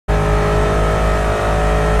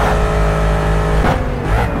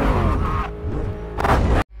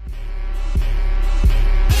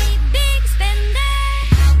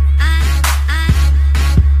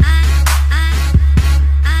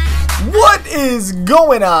Is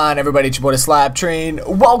going on, everybody? It's your boy TheSLAPTrain.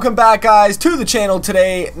 Welcome back, guys, to the channel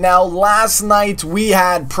today. Now, last night we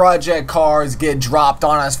had Project Cars get dropped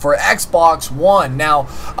on us for Xbox One. Now,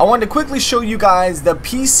 I wanted to quickly show you guys the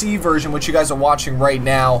PC version, which you guys are watching right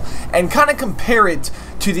now, and kind of compare it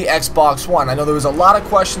to the Xbox One. I know there was a lot of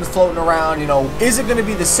questions floating around, is it going to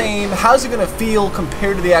be the same? How's it going to feel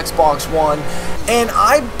compared to the Xbox One? And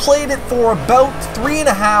I played it for about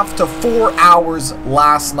 3.5 to 4 hours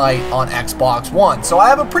last night on Xbox One. So I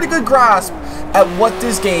have a pretty good grasp at what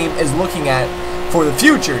this game is looking at for the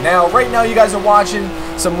future. Now, right now you guys are watching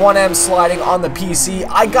some 1M sliding on the PC.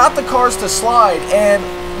 I got the cars to slide, and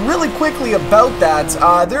really quickly about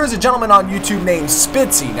that, there is a gentleman on YouTube named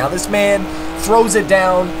Spitsy. Now, this man throws it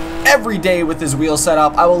down every day with his wheel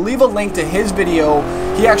setup. I will leave a link to his video.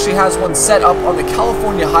 He actually has one set up on the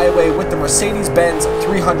California highway with the Mercedes-Benz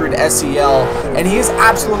 300 SEL, and he is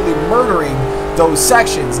absolutely murdering those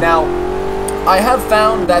sections. Now, I have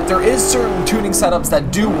found that there is certain tuning setups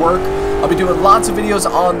that do work. I'll be doing lots of videos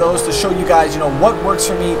on those to show you guys, what works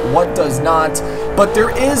for me, what does not. But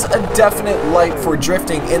there is a definite light for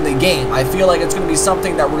drifting in the game. I feel like it's going to be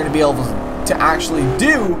something that we're going to be able to actually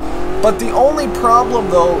do. But the only problem,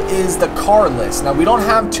 though, is the car list. Now, we don't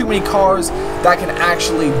have too many cars that can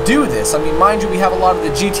actually do this. I mean, mind you, we have a lot of the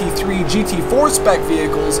GT3, GT4 spec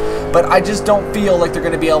vehicles, but I just don't feel like they're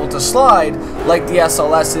going to be able to slide like the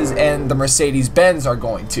SLSs and the Mercedes-Benz are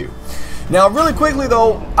going to. Now, really quickly,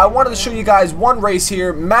 though, I wanted to show you guys one race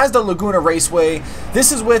here, Mazda Laguna Raceway.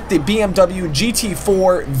 This is with the BMW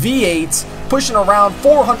GT4 V8, pushing around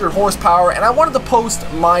 400 horsepower, and I wanted to post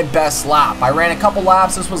my best lap. I ran a couple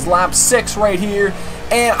laps. This was lap 6 right here,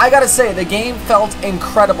 and I gotta say, the game felt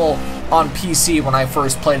incredible on PC when I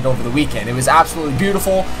first played it over the weekend. It was absolutely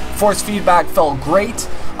beautiful. Force feedback felt great.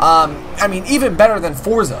 I mean, even better than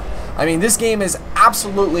Forza. I mean, this game is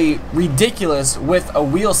absolutely ridiculous with a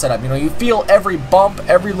wheel setup. You feel every bump,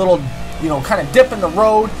 every little, kind of dip in the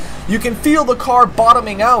road. You can feel the car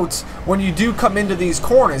bottoming out when you do come into these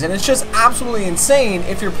corners, and it's just absolutely insane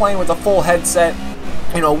if you're playing with a full headset,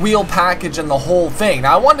 wheel package and the whole thing.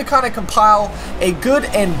 Now, I wanted to kind of compile a good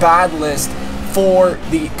and bad list for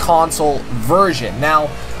the console version. Now,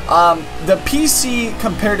 the PC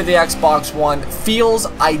compared to the Xbox One feels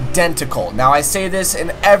identical. Now, I say this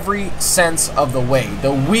in every sense of the way.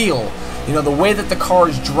 The wheel, the way that the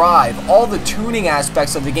cars drive, all the tuning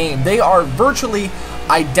aspects of the game, they are virtually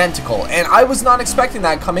identical. And I was not expecting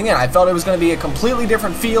that coming in. I felt it was going to be a completely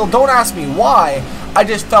different feel. Don't ask me why. I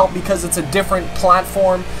just felt because it's a different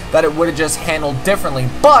platform that it would have just handled differently.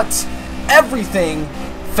 But everything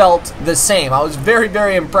felt the same. I was very,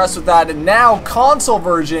 very impressed with that. And now console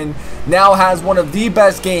version now has one of the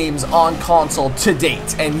best games on console to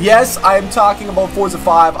date. And yes, I'm talking about Forza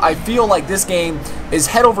 5. I feel like this game is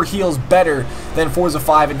head over heels better than Forza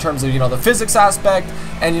 5 in terms of, the physics aspect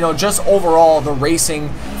and, just overall the racing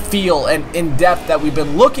feel and in-depth that we've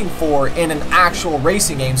been looking for in an actual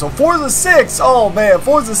racing game. So Forza 6, oh man,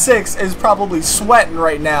 Forza 6 is probably sweating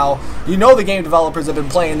right now. The game developers have been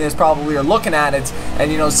playing this, probably are looking at it,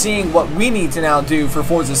 and seeing what we need to now do for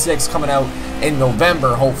Forza 6 coming out in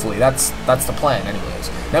November, hopefully. That's the plan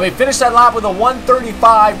anyways. Now, we finished that lap with a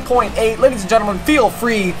 135.8. Ladies and gentlemen, feel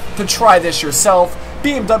free to try this yourself.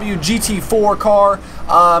 BMW GT4 car.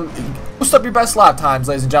 Post up your best lap times,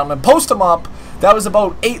 ladies and gentlemen. Post them up. That was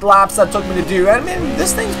about 8 laps that took me to do. And I mean,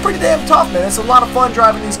 this thing's pretty damn tough, man. It's a lot of fun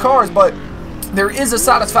driving these cars, but there is a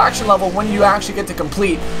satisfaction level when you actually get to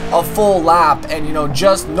complete a full lap and,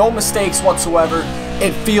 just no mistakes whatsoever.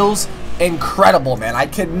 It feels incredible, man. I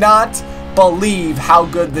cannot believe how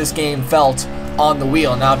good this game felt on the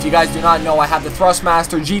wheel. Now, if you guys do not know, I have the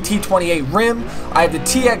Thrustmaster GT28 rim, I have the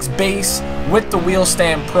TX base with the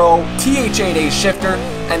WheelStandPro, TH8A shifter,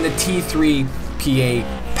 and the T3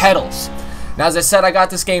 PA pedals. Now, as I said, I got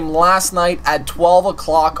this game last night at 12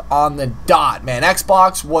 o'clock on the dot. Man,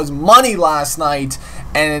 Xbox was money last night,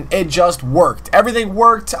 and it just worked. Everything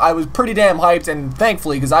worked. I was pretty damn hyped, and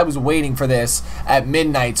thankfully, because I was waiting for this at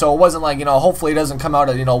midnight, so it wasn't like, hopefully it doesn't come out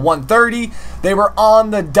at, 1:30. They were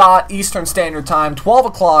on the dot Eastern Standard Time, 12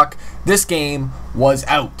 o'clock. This game was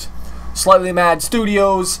out. Slightly Mad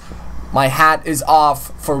Studios. My hat is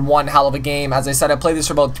off for one hell of a game. As I said, I played this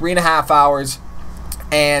for about 3.5 hours.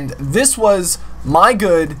 And this was my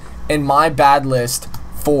good and my bad list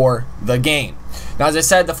for the game. Now, as I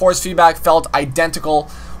said, the force feedback felt identical.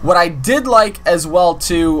 What I did like as well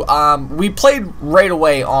too, we played right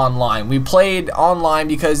away online. We played online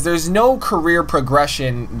because there's no career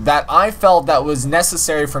progression that I felt that was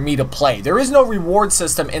necessary for me to play. There is no reward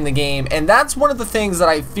system in the game, and that's one of the things that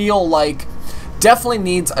I feel like definitely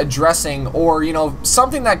needs addressing, or, you know,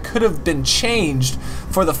 something that could have been changed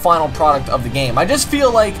for the final product of the game. I just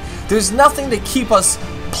feel like there's nothing to keep us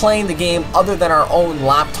playing the game other than our own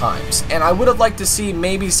lap times, and I would have liked to see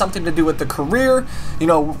maybe something to do with the career, you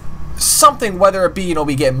know, something, whether it be, you know,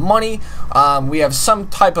 we get money, we have some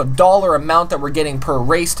type of dollar amount that we're getting per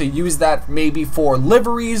race to use that maybe for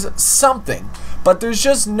liveries, something. But there's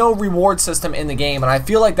just no reward system in the game, and I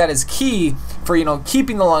feel like that is key for, you know,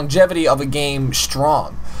 keeping the longevity of a game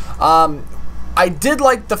strong. I did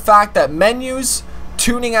like the fact that menus,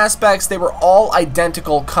 tuning aspects, they were all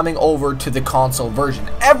identical coming over to the console version.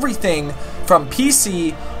 Everything from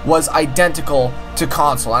PC was identical to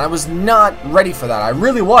console, and I was not ready for that. I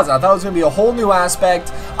really wasn't. I thought it was going to be a whole new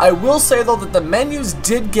aspect. I will say, though, that the menus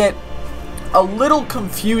did get a little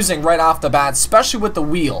confusing right off the bat, especially with the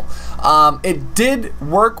wheel. It did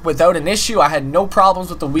work without an issue. I had no problems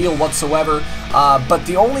with the wheel whatsoever, but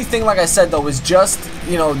the only thing, like I said, though, was just,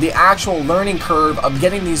 you know, the actual learning curve of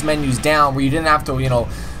getting these menus down, where you didn't have to, you know,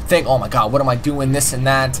 think, oh my god, what am I doing, this and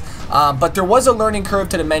that. But there was a learning curve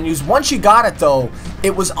to the menus. Once you got it, though,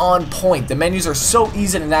 it was on point. The menus are so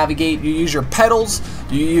easy to navigate. You use your pedals,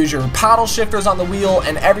 you use your paddle shifters on the wheel,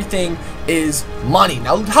 and everything is money.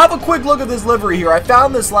 Now have a quick look at this livery here. I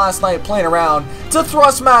found this last night playing around. It's a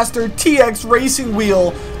Thrustmaster TX racing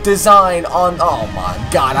wheel design on, oh my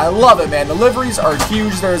god, I love it, man. The liveries are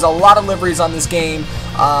huge. There's a lot of liveries on this game,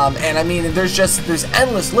 and I mean, there's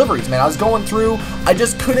endless liveries, man. I was going through, I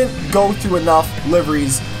just couldn't go through enough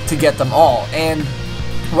liveries to get them all. And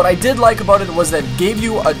what I did like about it was that it gave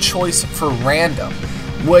you a choice for random,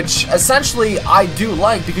 which essentially I do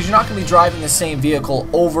like, because you're not going to be driving the same vehicle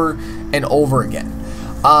over and over again.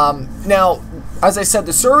 Now, as I said,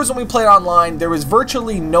 the servers, when we played online, there was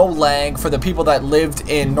virtually no lag for the people that lived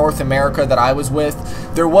in North America that I was with.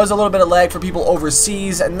 There was a little bit of lag for people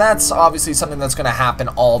overseas, and that's obviously something that's going to happen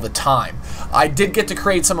all the time. I did get to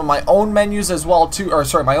create some of my own menus as well, too, or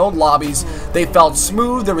sorry, my own lobbies. They felt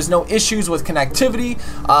smooth. There was no issues with connectivity,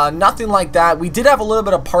 nothing like that. We did have a little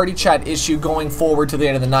bit of party chat issue going forward to the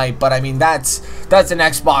end of the night, but I mean, that's an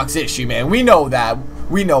Xbox issue, man. We know that.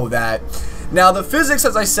 We know that. Now, the physics,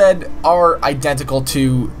 as I said, are identical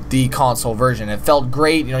to the console version. It felt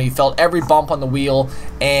great. You know, you felt every bump on the wheel,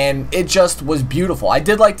 and it just was beautiful. I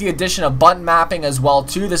did like the addition of button mapping as well,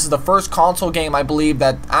 too. This is the first console game, I believe,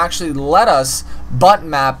 that actually let us button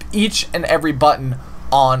map each and every button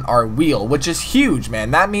on our wheel, which is huge,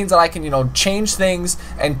 man. That means that I can, you know, change things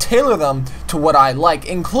and tailor them to what I like,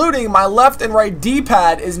 including my left and right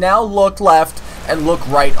D-pad is now look left and look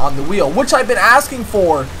right on the wheel, which I've been asking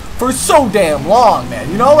for so damn long, man.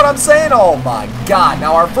 You know what I'm saying? Oh my god.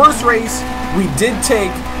 Now, our first race we did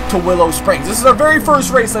take to Willow Springs. This is our very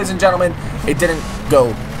first race, ladies and gentlemen. It didn't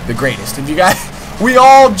go the greatest. Did you guys? We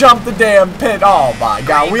all jumped the damn pit. Oh my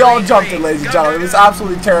god. We all jumped it, ladies and gentlemen. It was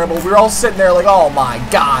absolutely terrible. We were all sitting there like, oh my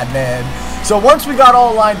god, man. So once we got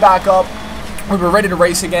all lined back up, we were ready to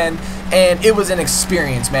race again, and it was an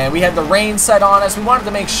experience, man. We had the rain set on us. We wanted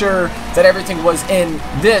to make sure that everything was in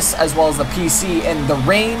this as well as the PC, and the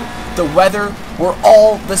rain, the weather were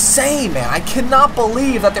all the same, man. I cannot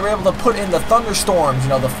believe that they were able to put in the thunderstorms, you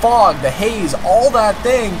know, the fog, the haze, all that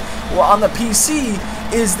thing on the PC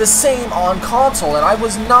is the same on console, and I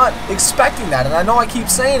was not expecting that. And I know I keep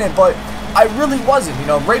saying it, but I really wasn't. You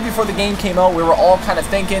know, right before the game came out, we were all kind of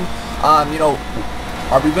thinking, you know,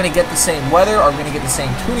 are we going to get the same weather? Are we going to get the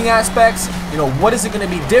same tuning aspects? You know, what is it going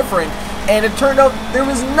to be different? And it turned out there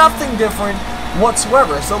was nothing different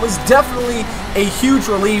whatsoever. So it was definitely a huge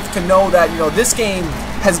relief to know that, you know, this game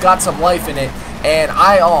has got some life in it. And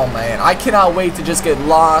oh man, I cannot wait to just get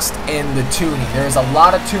lost in the tuning. There's a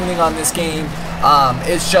lot of tuning on this game.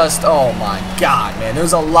 It's just, oh my god, man.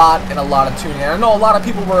 There's a lot and a lot of tuning. And I know a lot of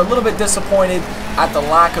people were a little bit disappointed at the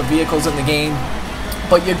lack of vehicles in the game,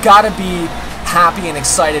 but you gotta be happy and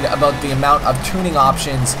excited about the amount of tuning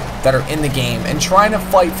options that are in the game, and trying to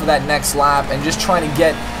fight for that next lap, and just trying to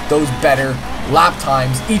get those better lap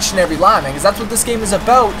times each and every lap, because that's what this game is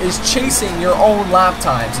about, is chasing your own lap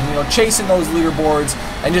times, and, you know, chasing those leaderboards,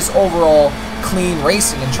 and just overall clean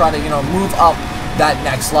racing, and try to, you know, move up that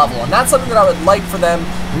next level. And that's something that I would like for them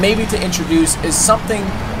maybe to introduce, is something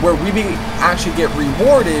where we actually get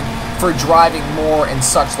rewarded for driving more and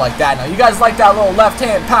such like that. Now, you guys like that little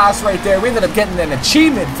left-hand pass right there. We ended up getting an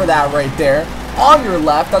achievement for that right there. On your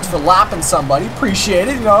left, that's for lapping somebody. Appreciate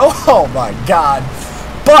it, you know. Oh my god.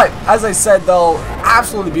 But, as I said though,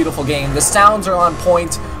 absolutely beautiful game. The sounds are on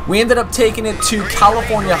point. We ended up taking it to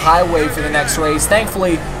California Highway for the next race.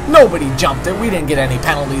 Thankfully, nobody jumped it. We didn't get any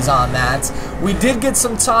penalties on that. We did get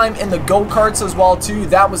some time in the go-karts as well too.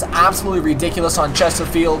 That was absolutely ridiculous on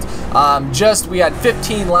Chesterfield. We had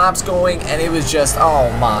 15 laps going, and it was just,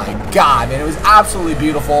 oh my god, man, it was absolutely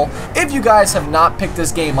beautiful. If you guys have not picked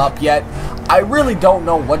this game up yet, I really don't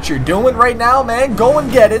know what you're doing right now, man. Go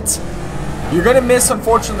and get it. You're going to miss,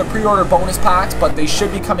 unfortunately, the pre-order bonus packs, but they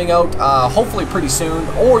should be coming out hopefully pretty soon.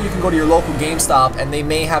 Or you can go to your local GameStop, and they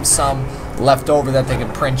may have some left over that they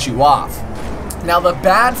can print you off. Now, the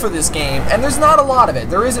bad for this game, and there's not a lot of it.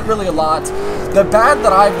 There isn't really a lot. The bad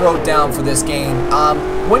that I wrote down for this game,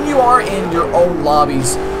 when you are in your own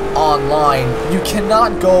lobbies online, you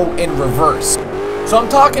cannot go in reverse. So I'm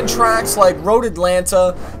talking tracks like Road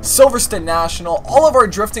Atlanta, Silverstone National, all of our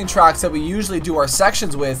drifting tracks that we usually do our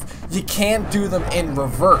sections with, you can't do them in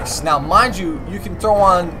reverse. Now, mind you, you can throw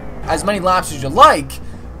on as many laps as you like,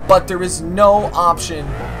 but there is no option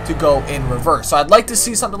to go in reverse. So I'd like to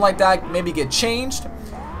see something like that maybe get changed.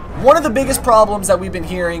 One of the biggest problems that we've been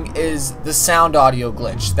hearing is the sound audio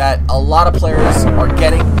glitch that a lot of players are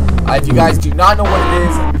getting. If you guys do not know what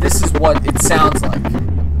it is, this is what it sounds like.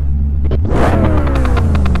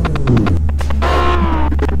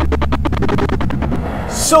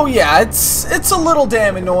 So yeah, it's a little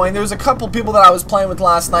damn annoying. There was a couple people that I was playing with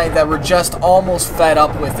last night that were just almost fed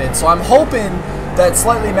up with it. So I'm hoping that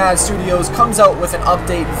Slightly Mad Studios comes out with an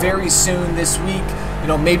update very soon this week. You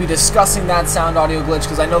know, maybe discussing that sound audio glitch,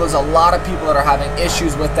 because I know there's a lot of people that are having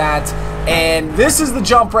issues with that. And this is the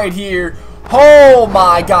jump right here. Oh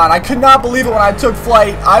my god, I could not believe it when I took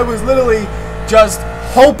flight. I was literally just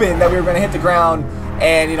hoping that we were going to hit the ground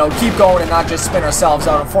and, you know, keep going and not just spin ourselves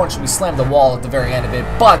out. Unfortunately, we slammed the wall at the very end of it,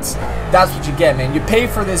 but that's what you get, man. You pay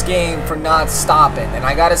for this game for not stopping, and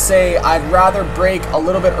I gotta say, I'd rather break a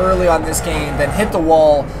little bit early on this game than hit the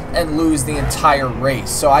wall and lose the entire race.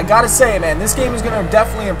 So I gotta say, man, this game is gonna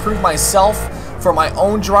definitely improve myself for my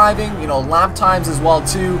own driving, you know, lap times as well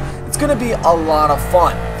too. It's gonna be a lot of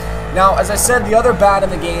fun. Now, as I said, the other bad in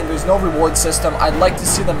the game, there's no reward system. I'd like to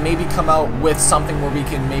see them maybe come out with something where we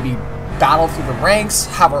can maybe battle through the ranks,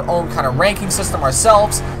 have our own kind of ranking system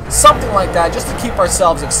ourselves, something like that, just to keep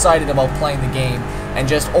ourselves excited about playing the game and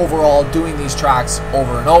just overall doing these tracks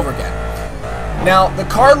over and over again. Now, the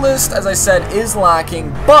car list, as I said, is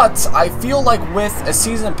lacking, but I feel like with a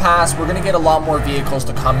season pass, we're going to get a lot more vehicles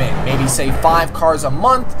to come in. Maybe, say, 5 cars a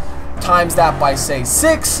month, times that by, say,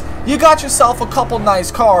 6, you got yourself a couple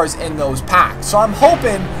nice cars in those packs. So I'm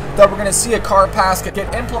hoping that we're going to see a car pass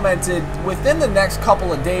get implemented within the next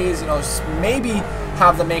couple of days. You know, maybe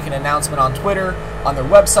have them make an announcement on Twitter, on their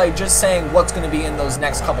website, just saying what's going to be in those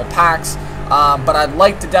next couple packs. But I'd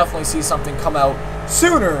like to definitely see something come out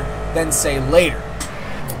sooner than, say, later.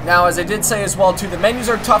 Now, as I did say as well too, the menus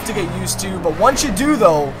are tough to get used to, but once you do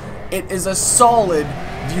though, it is a solid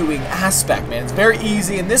viewing aspect, man. It's very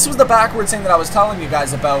easy, and this was the backwards thing that I was telling you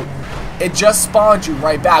guys about. It just spawned you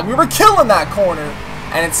right back. We were killing that corner,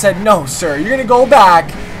 and it said, no, sir, you're going to go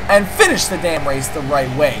back and finish the damn race the right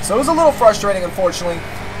way. So it was a little frustrating, unfortunately,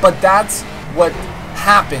 but that's what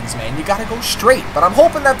happens, man. You got to go straight. But I'm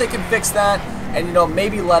hoping that they can fix that and, you know,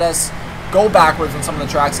 maybe let us go backwards on some of the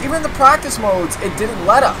tracks. Even in the practice modes, it didn't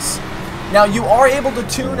let us. Now, you are able to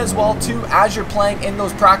tune as well, too, as you're playing in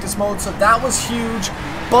those practice modes, so that was huge.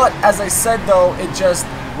 But, as I said, though, it just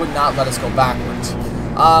would not let us go backwards.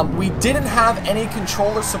 We didn't have any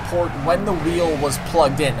controller support when the wheel was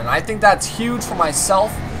plugged in, and I think that's huge for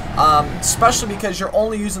myself, especially because you're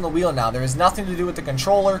only using the wheel now. There is nothing to do with the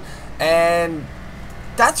controller, and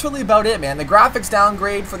that's really about it, man. The graphics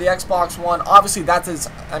downgrade for the Xbox One, obviously that's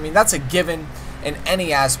a given in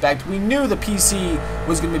any aspect. We knew the PC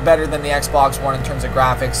was going to be better than the Xbox One in terms of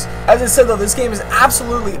graphics. As I said though, this game is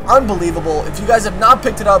absolutely unbelievable. If you guys have not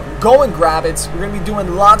picked it up, go and grab it. We're going to be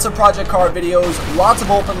doing lots of Project Car videos, lots of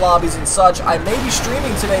open lobbies and such. I may be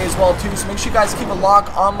streaming today as well too, so make sure you guys keep a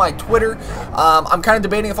lock on my Twitter. I'm kind of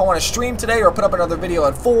debating if I want to stream today or put up another video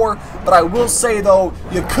at 4, but I will say though,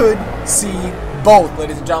 you could see both,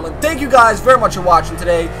 ladies and gentlemen. Thank you guys very much for watching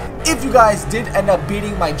today. If you guys did end up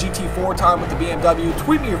beating my GT4 time with the BMW,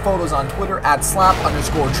 tweet me your photos on Twitter at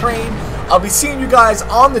 @SLAP_train. I'll be seeing you guys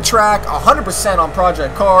on the track 100% on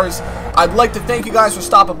Project Cars. I'd like to thank you guys for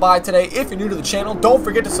stopping by today. If you're new to the channel, don't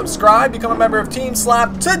forget to subscribe, become a member of Team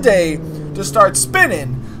SLAP today to start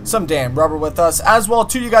spinning some damn rubber with us. As well,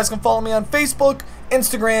 too, you guys can follow me on Facebook,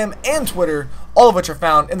 Instagram, and Twitter, all of which are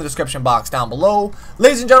found in the description box down below.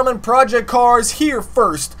 Ladies and gentlemen, Project Cars here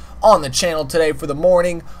first on the channel today for the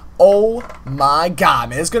morning. Oh my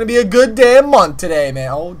god, man, it's gonna be a good damn month today,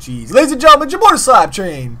 man. Oh jeez. Ladies and gentlemen, it's your boy,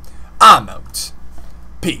 TheSLAPTrain. I'm out.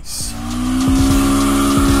 Peace.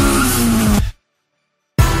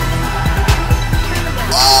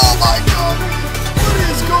 Oh my God! What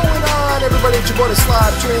is going on, everybody? It's your boy, the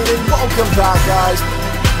SLAPTrain, and welcome back, guys,